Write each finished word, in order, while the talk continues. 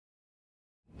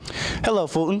Hello,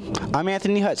 Fulton. I'm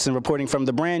Anthony Hudson reporting from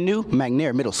the brand new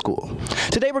McNair Middle School.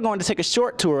 Today we're going to take a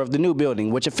short tour of the new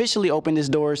building, which officially opened its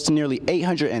doors to nearly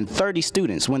 830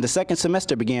 students when the second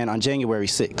semester began on January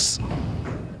 6.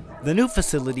 The new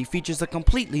facility features a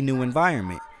completely new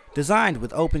environment, designed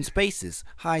with open spaces,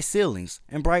 high ceilings,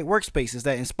 and bright workspaces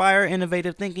that inspire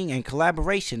innovative thinking and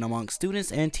collaboration among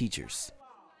students and teachers.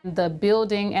 The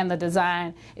building and the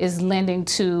design is lending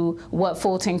to what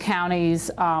Fulton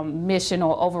County's mission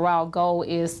or overall goal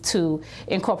is to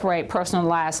incorporate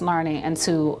personalized learning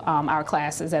into our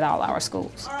classes at all our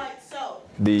schools.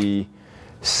 The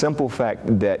simple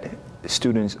fact that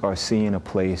students are seeing a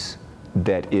place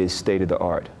that is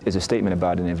state-of-the-art is a statement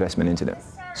about an investment into them.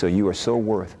 So you are so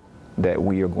worth that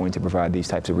we are going to provide these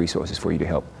types of resources for you to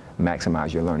help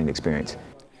maximize your learning experience.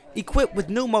 Equipped with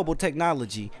new mobile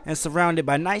technology and surrounded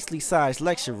by nicely sized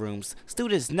lecture rooms,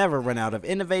 students never run out of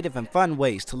innovative and fun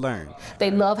ways to learn.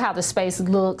 They love how the space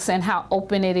looks and how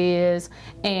open it is,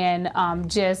 and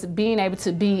just being able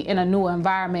to be in a new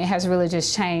environment has really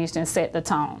just changed and set the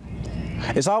tone.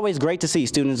 It's always great to see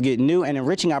students get new and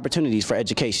enriching opportunities for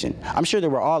education. I'm sure that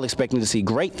we're all expecting to see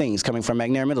great things coming from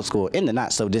McNair Middle School in the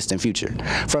not-so-distant future.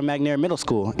 From McNair Middle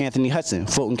School, Anthony Hudson,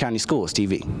 Fulton County Schools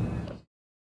TV.